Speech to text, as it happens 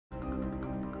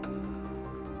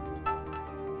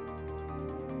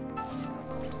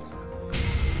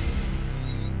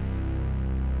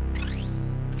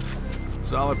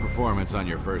Solid performance on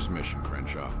your first mission,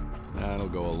 Crenshaw. That'll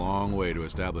go a long way to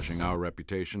establishing our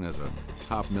reputation as a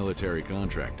top military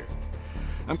contractor.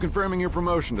 I'm confirming your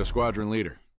promotion to squadron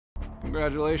leader.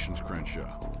 Congratulations,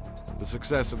 Crenshaw. The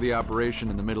success of the operation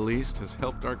in the Middle East has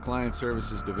helped our client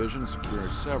services division secure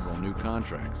several new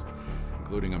contracts,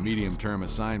 including a medium-term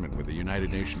assignment with the United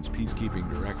Nations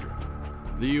Peacekeeping Directorate.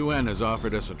 The UN has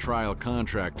offered us a trial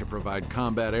contract to provide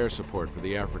combat air support for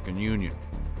the African Union.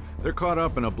 They're caught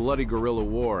up in a bloody guerrilla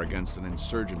war against an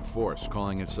insurgent force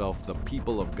calling itself the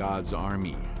People of God's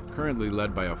Army, currently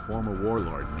led by a former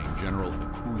warlord named General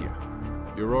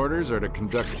Akuya. Your orders are to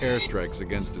conduct airstrikes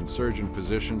against insurgent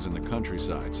positions in the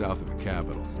countryside south of the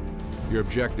capital. Your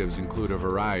objectives include a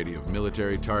variety of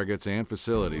military targets and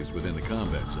facilities within the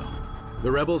combat zone.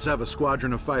 The rebels have a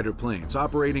squadron of fighter planes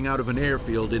operating out of an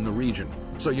airfield in the region,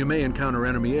 so you may encounter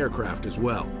enemy aircraft as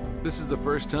well. This is the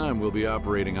first time we'll be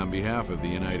operating on behalf of the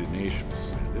United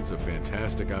Nations, and it's a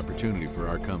fantastic opportunity for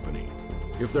our company.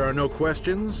 If there are no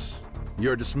questions,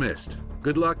 you're dismissed.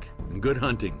 Good luck and good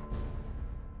hunting.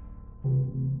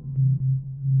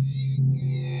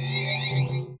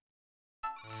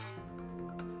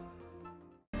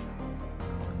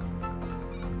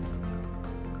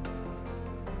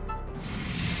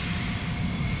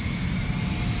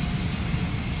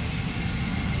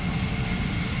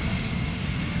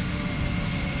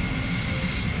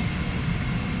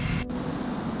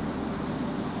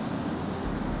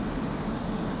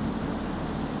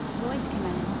 Voice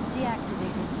command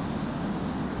deactivated.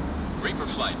 Reaper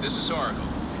Flight, this is Oracle.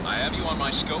 I have you on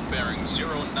my scope bearing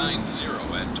 090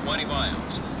 at 20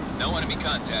 miles. No enemy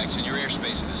contacts in your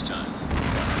airspace at this time.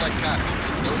 Flight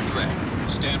copies, no threat.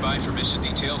 Stand by for mission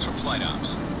details from Flight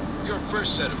Ops. Your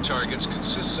first set of targets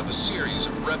consists of a series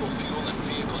of rebel fuel and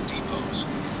vehicle depots.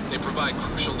 They provide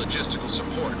crucial logistical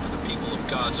support for the people of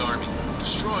God's Army.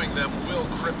 Destroying them will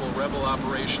cripple rebel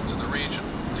operations in the region.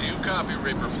 Do you copy,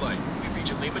 Reaper Flight?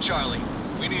 Region Lima Charlie.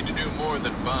 We need to do more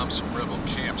than bomb some rebel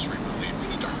camps, Reaper Lead. We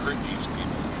need to hurt these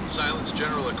people. Silence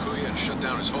General Akuya and shut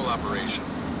down his whole operation.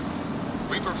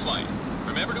 Reaper Flight,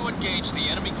 remember to engage the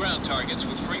enemy ground targets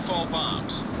with free-fall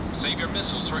bombs. Save your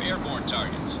missiles for airborne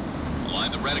targets. Align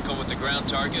the reticle with the ground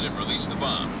target and release the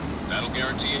bomb. That'll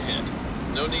guarantee a hit.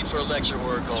 No need for a lecture,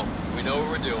 Oracle. We know what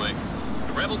we're doing.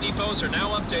 The rebel depots are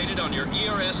now updated on your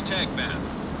ERS tag map.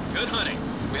 Good hunting.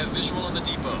 We have visual on the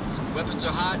depots. Weapons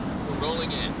are hot.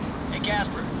 Rolling in. Hey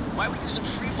Casper, why are we using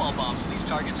free-fall bombs for these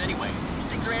targets anyway? These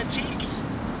things are antiques.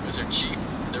 Because they're cheap,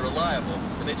 they're reliable,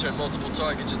 and they turn multiple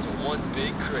targets into one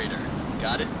big crater.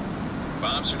 Got it?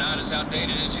 Bombs are not as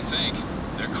outdated as you think.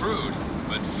 They're crude,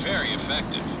 but very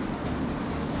effective.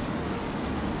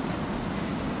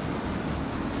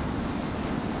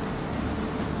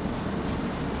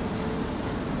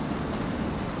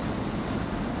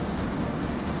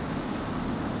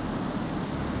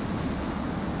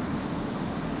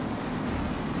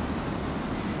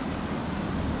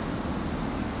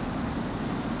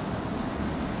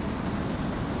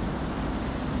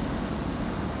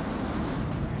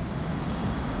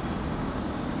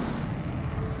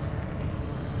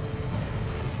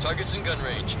 Targets in gun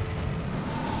range.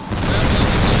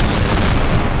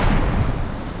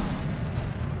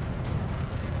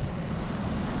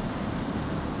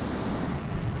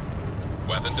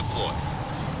 Weapon deployed.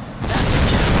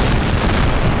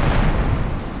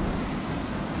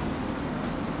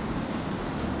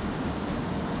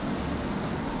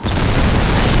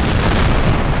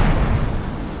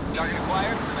 Target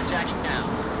acquired. I'm attacking now.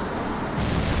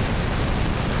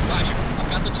 Roger, I've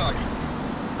got the target.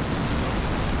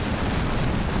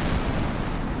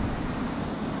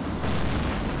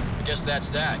 I guess that's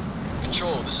that.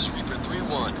 Control, this is Reaper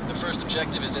 3-1. The first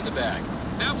objective is in the bag.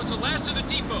 That was the last of the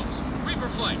depots. Reaper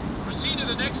Flight, proceed to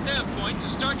the next nav point to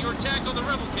start your attack on the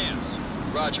rebel camps.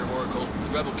 Roger, Oracle. The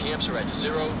rebel camps are at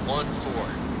 014.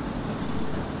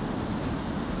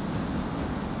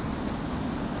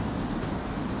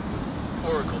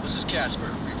 Oracle, this is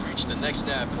Casper. We've reached the next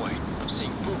nav point. I'm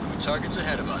seeing buku targets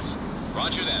ahead of us.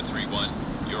 Roger that, 3-1.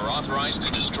 You're authorized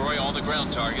to destroy all the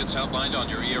ground targets outlined on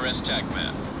your ERS tag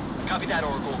map. Copy that,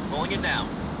 Oracle. Rolling in now.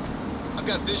 I've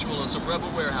got visual on some rebel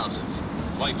warehouses.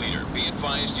 Flight Leader, be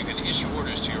advised you can issue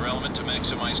orders to your element to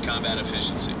maximize combat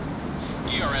efficiency.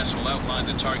 ERS will outline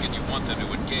the target you want them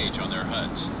to engage on their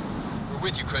HUDs. We're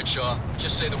with you, Crenshaw.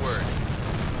 Just say the word.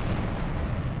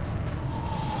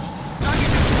 Target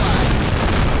neutralized.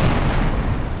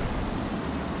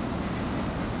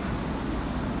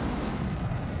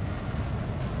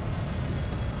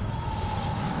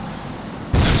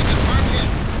 That's a confirmed hit.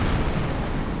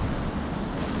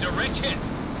 Direct hit.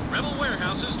 Rebel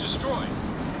warehouses destroyed.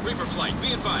 Reaper Flight,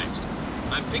 be advised.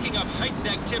 I'm picking up heightened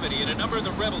activity in a number of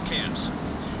the rebel camps.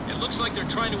 It looks like they're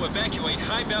trying to evacuate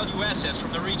high-value assets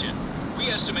from the region. We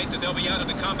estimate that they'll be out of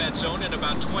the combat zone in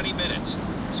about 20 minutes.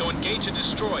 So engage and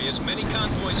destroy as many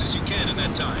convoys as you can in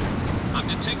that time. I'm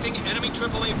detecting enemy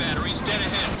AAA batteries dead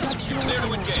ahead. You're clear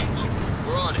to engage.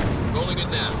 We're on it. Rolling it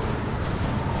now.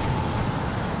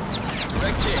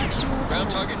 Direct hit.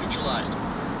 Ground target neutralized.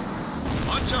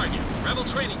 On target. Rebel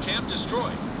training camp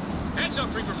destroyed. Heads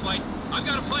up, Reaper Flight. I've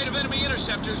got a flight of enemy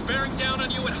interceptors bearing down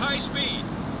on you at high speed.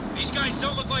 These guys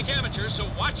don't look like amateurs, so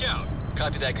watch out.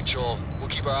 Copy that, Control. We'll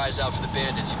keep our eyes out for the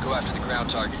bandits and go after the ground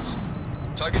targets.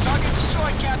 Target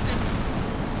destroyed, Captain!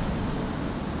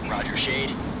 Roger,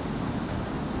 Shade.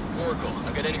 Oracle,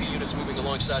 I've got enemy units moving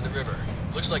alongside the river.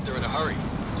 Looks like they're in a hurry.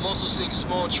 I'm also seeing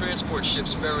small transport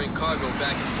ships ferrying cargo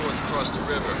back and forth across the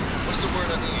river. What's the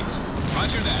word on these?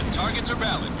 Roger that. Targets are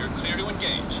valid. You're clear to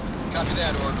engage. Copy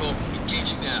that, Oracle.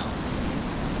 Engaging now.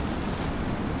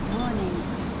 Warning.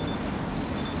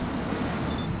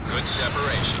 Good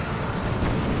separation.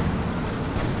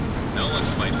 No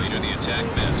one's flight leader. The attack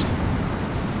missed.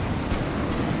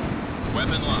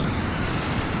 Weapon locked.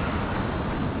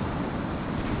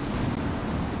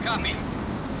 Copy.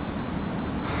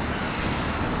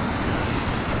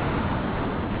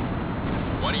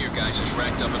 One of your guys has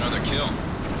racked up another kill.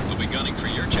 We'll be gunning for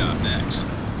your job next.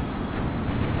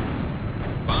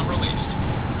 Bomb released.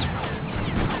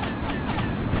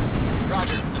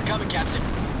 Roger. I'm coming, Captain.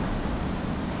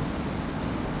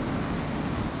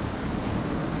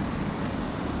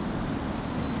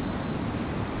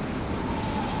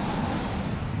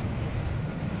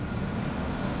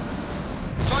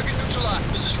 Target neutralized.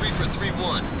 This is Reaper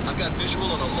 3-1. I've got visual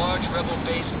on a large rebel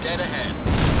base dead ahead.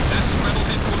 That's the rebel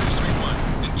headquarters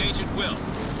 3-1. Engage at will.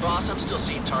 Boss, I'm still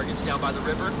seeing targets down by the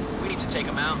river. We need to take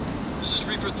them out. This is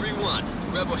Reaper 3-1.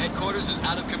 The rebel headquarters is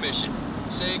out of commission.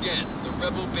 Say again, the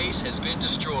rebel base has been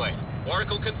destroyed.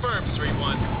 Oracle confirms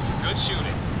 3-1. Good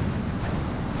shooting.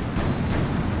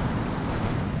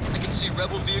 I can see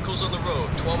rebel vehicles on the road,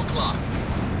 12 o'clock.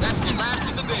 That's the last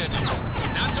of the bandits.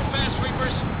 Not so fast,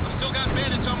 Reapers. I've still got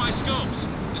bandits on my scopes.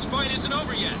 This fight isn't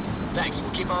over yet. Thanks,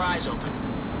 we'll keep our eyes open.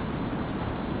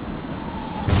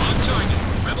 On target.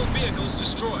 Rebel vehicles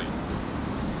destroyed.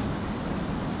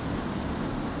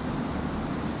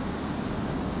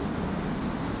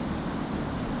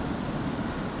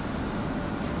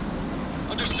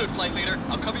 Understood, Flight Leader.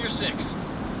 I'll cover your 6.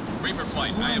 Reaper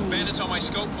Flight, I have bandits on my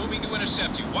scope moving to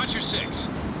intercept you. Watch your 6.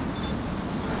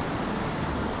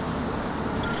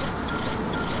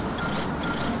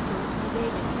 Missile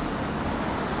evaded.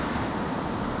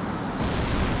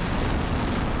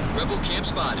 Rebel camp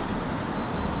spotted.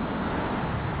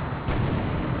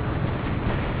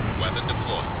 Weapon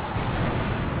deployed.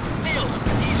 Nailed him.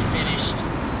 He's finished.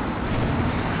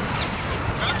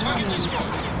 Ground target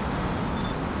destroyed.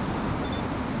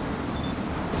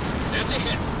 That's a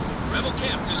hit. Rebel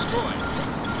camp destroyed.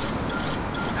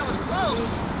 That was close.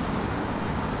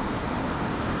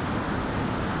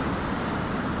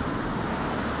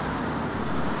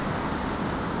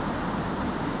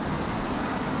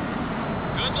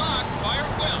 Good luck. Fire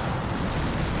at will.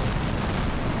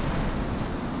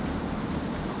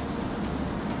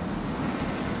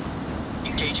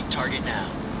 Engaging target now.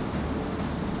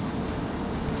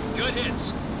 Good hits.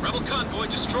 Rebel convoy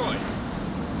destroyed.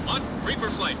 On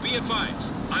Reaper Flight, be advised.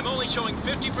 I'm only showing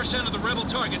 50% of the rebel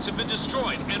targets have been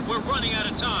destroyed, and we're running out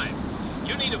of time.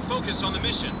 You need to focus on the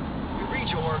mission. We read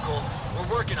you, Oracle. We're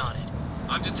working on it.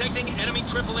 I'm detecting enemy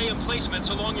AAA emplacements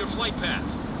along your flight path.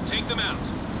 Take them out.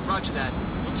 Roger that.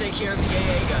 We'll take care of the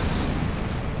AA guns.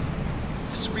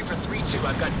 This is Reaper 3-2.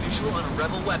 I've got visual on a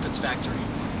rebel weapons factory.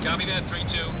 Copy that,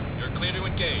 3-2. You're clear to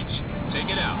engage. Take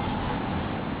it out.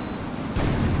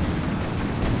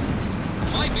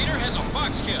 Flight leader has a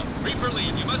Fox kill. Reaper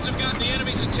lead, you must have gotten the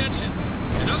enemy's attention.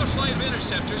 Another flight of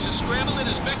interceptors is scrambled and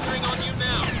is vectoring on you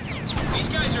now.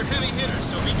 These guys are heavy hitters,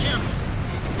 so be careful.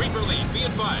 Reaper lead, be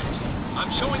advised.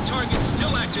 I'm showing targets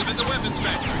still active at the weapons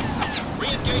factory.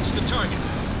 Re-engage the target.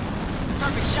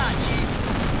 Perfect shot, Chief.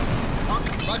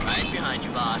 Right behind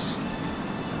you, boss.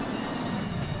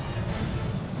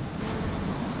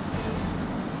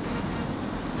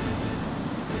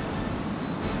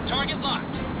 Target locked.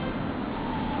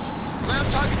 Ground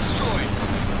target destroyed.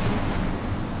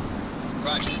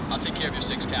 Roger. I'll take care of your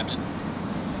 6, Captain.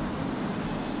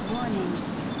 Warning.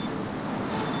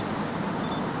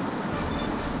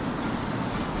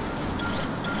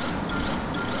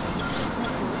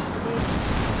 Missile evaded.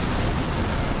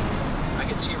 I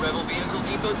can see rebel vehicle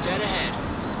depot dead ahead.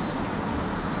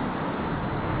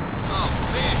 Oh,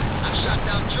 man. I've shot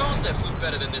down drones that flew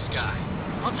better than this guy.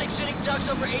 I'll take sitting ducks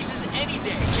over aces any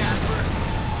day, Casper.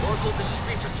 Oracle, this is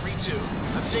Reaper 3-2.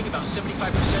 I'm seeing about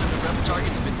 75% of the rebel targets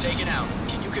have been taken out.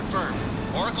 Can you confirm?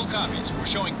 Oracle copies. We're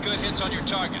showing good hits on your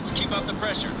targets. Keep up the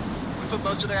pressure. We put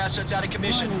most of their assets out of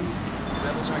commission. The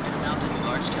rebels aren't going to mount any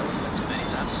large-scale offensive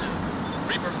anytime soon.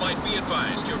 Reaper Flight, be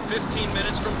advised. You're 15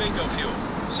 minutes from bingo fuel.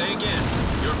 Say again.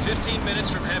 You're 15 minutes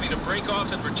from having to break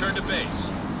off and return to base.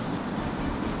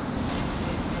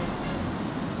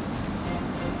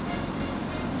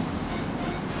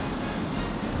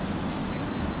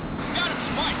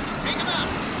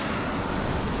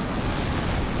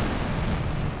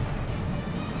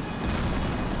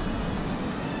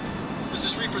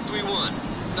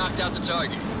 Knocked out the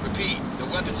target. Repeat, the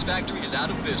weapons factory is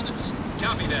out of business.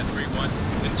 Copy that, 3-1.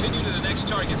 Continue to the next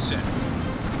target set.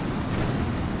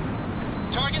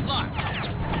 Target locked.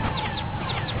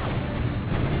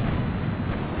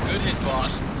 Good hit,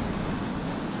 boss.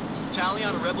 Tally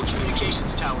on a rebel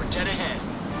communications tower, dead ahead.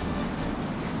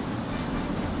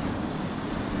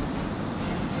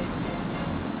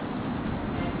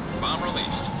 Bomb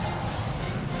released.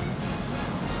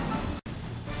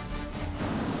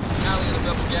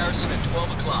 Rebel garrison at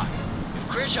 12 o'clock. If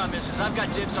Crenshaw misses, I've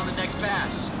got dibs on the next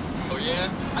pass. Oh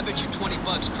yeah? I bet you $20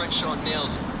 Crenshaw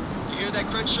nails it. You hear that,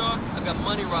 Crenshaw? I've got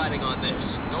money riding on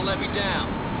this. Don't let me down.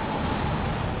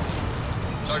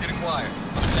 Target acquired.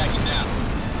 I'm attacking now.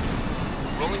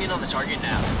 Rolling in on the target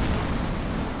now.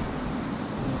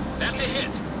 That's a hit.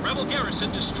 Rebel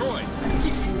garrison destroyed.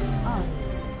 Assistance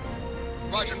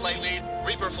on. Roger, Flight Lead.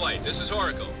 Reaper Flight, this is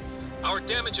Oracle. Our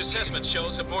damage assessment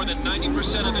shows that more than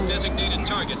 90% of the designated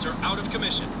targets are out of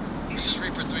commission. This is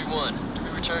Reaper 3-1. Do we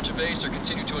return to base or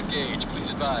continue to engage?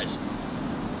 Please advise.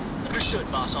 Understood,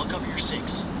 boss. I'll cover your 6.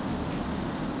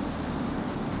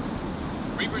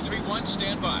 Reaper 3-1,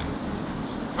 stand by.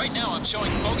 Right now, I'm showing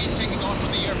bogeys taking off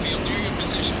from the airfield near your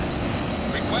position.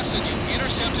 Request that you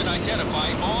intercept and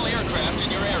identify all aircraft in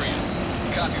your area.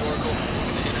 Copy, Oracle.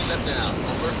 Moving to intercept now.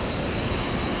 Over.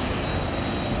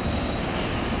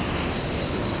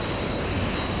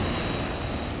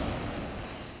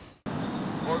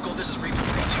 Oracle, this is Reaper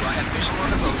 3-2. I have visual on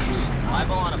the bogeys.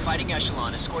 Eyeball on a fighting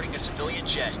echelon escorting a civilian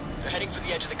jet. They're heading for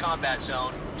the edge of the combat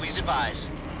zone. Please advise.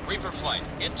 Reaper Flight,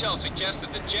 intel suggests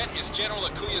that the jet is General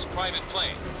Akuya's private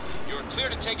plane. You're clear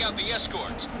to take out the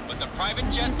escorts, but the private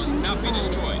jet must not be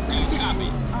destroyed. Do you copy?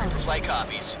 Reaper Flight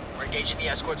copies. We're engaging the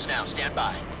escorts now. Stand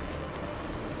by.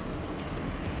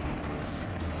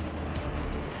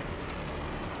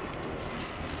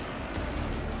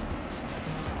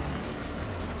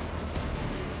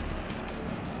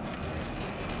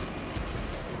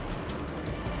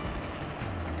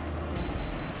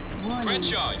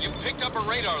 Crenshaw, you picked up a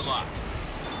radar lock.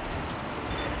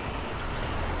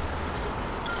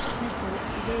 Missile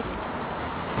evaded.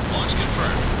 Launch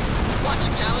confirmed. Watch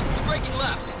it, Talon. It's breaking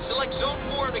left. Select Zone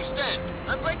 4 and extend.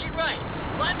 I'm breaking right.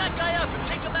 Line that guy up and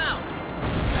take him out.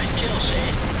 Nice kill,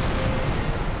 Shade.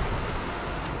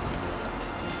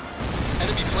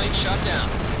 Enemy plane shot down.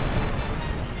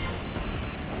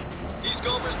 These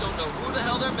Gomers don't know who the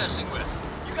hell they're messing with.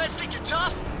 You guys think you're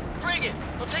tough? Bring it.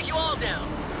 We'll take you all down.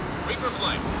 Reaper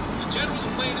Flight, the General's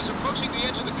plane is approaching the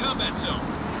edge of the combat zone.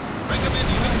 Recommend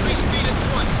you increase speed at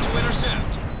once to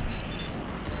intercept.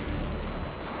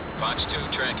 Fox 2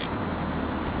 tracking.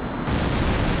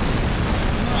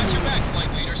 Watch your back,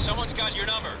 Flight Leader. Someone's got your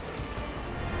number.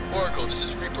 Oracle, this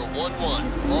is Reaper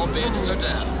 1-1. All bandits are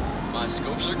down. My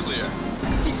scopes are clear.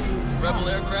 Rebel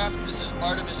aircraft, this is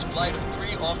Artemis Flight of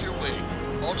 3 off your wing.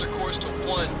 Alter course to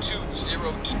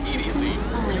 120 immediately,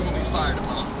 or you will be fired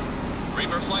upon.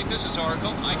 Reaper Flight, this is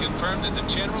Oracle. I confirm that the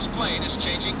General's plane is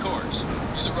changing course.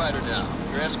 He's a rider now.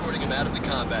 You're escorting him out of the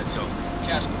combat zone.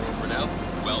 Casper, over and out.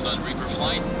 Well done, Reaper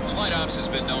Flight. Flight Ops has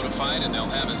been notified, and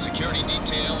they'll have a security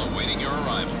detail awaiting your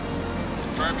arrival.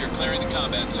 Confirm you're clearing the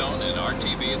combat zone and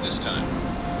RTV at this time.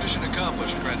 Mission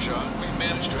accomplished, Crenshaw. We've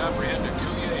managed to apprehend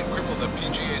Akuya and cripple the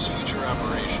PGA's future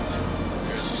operations.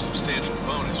 There's a substantial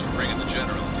bonus for bringing the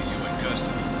General into UN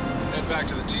custody. Head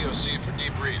back to the TOC for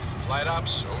debrief. Flight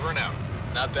Ops, over and out.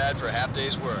 Not bad for a half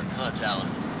day's work, huh, Talon?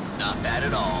 Not bad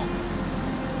at all.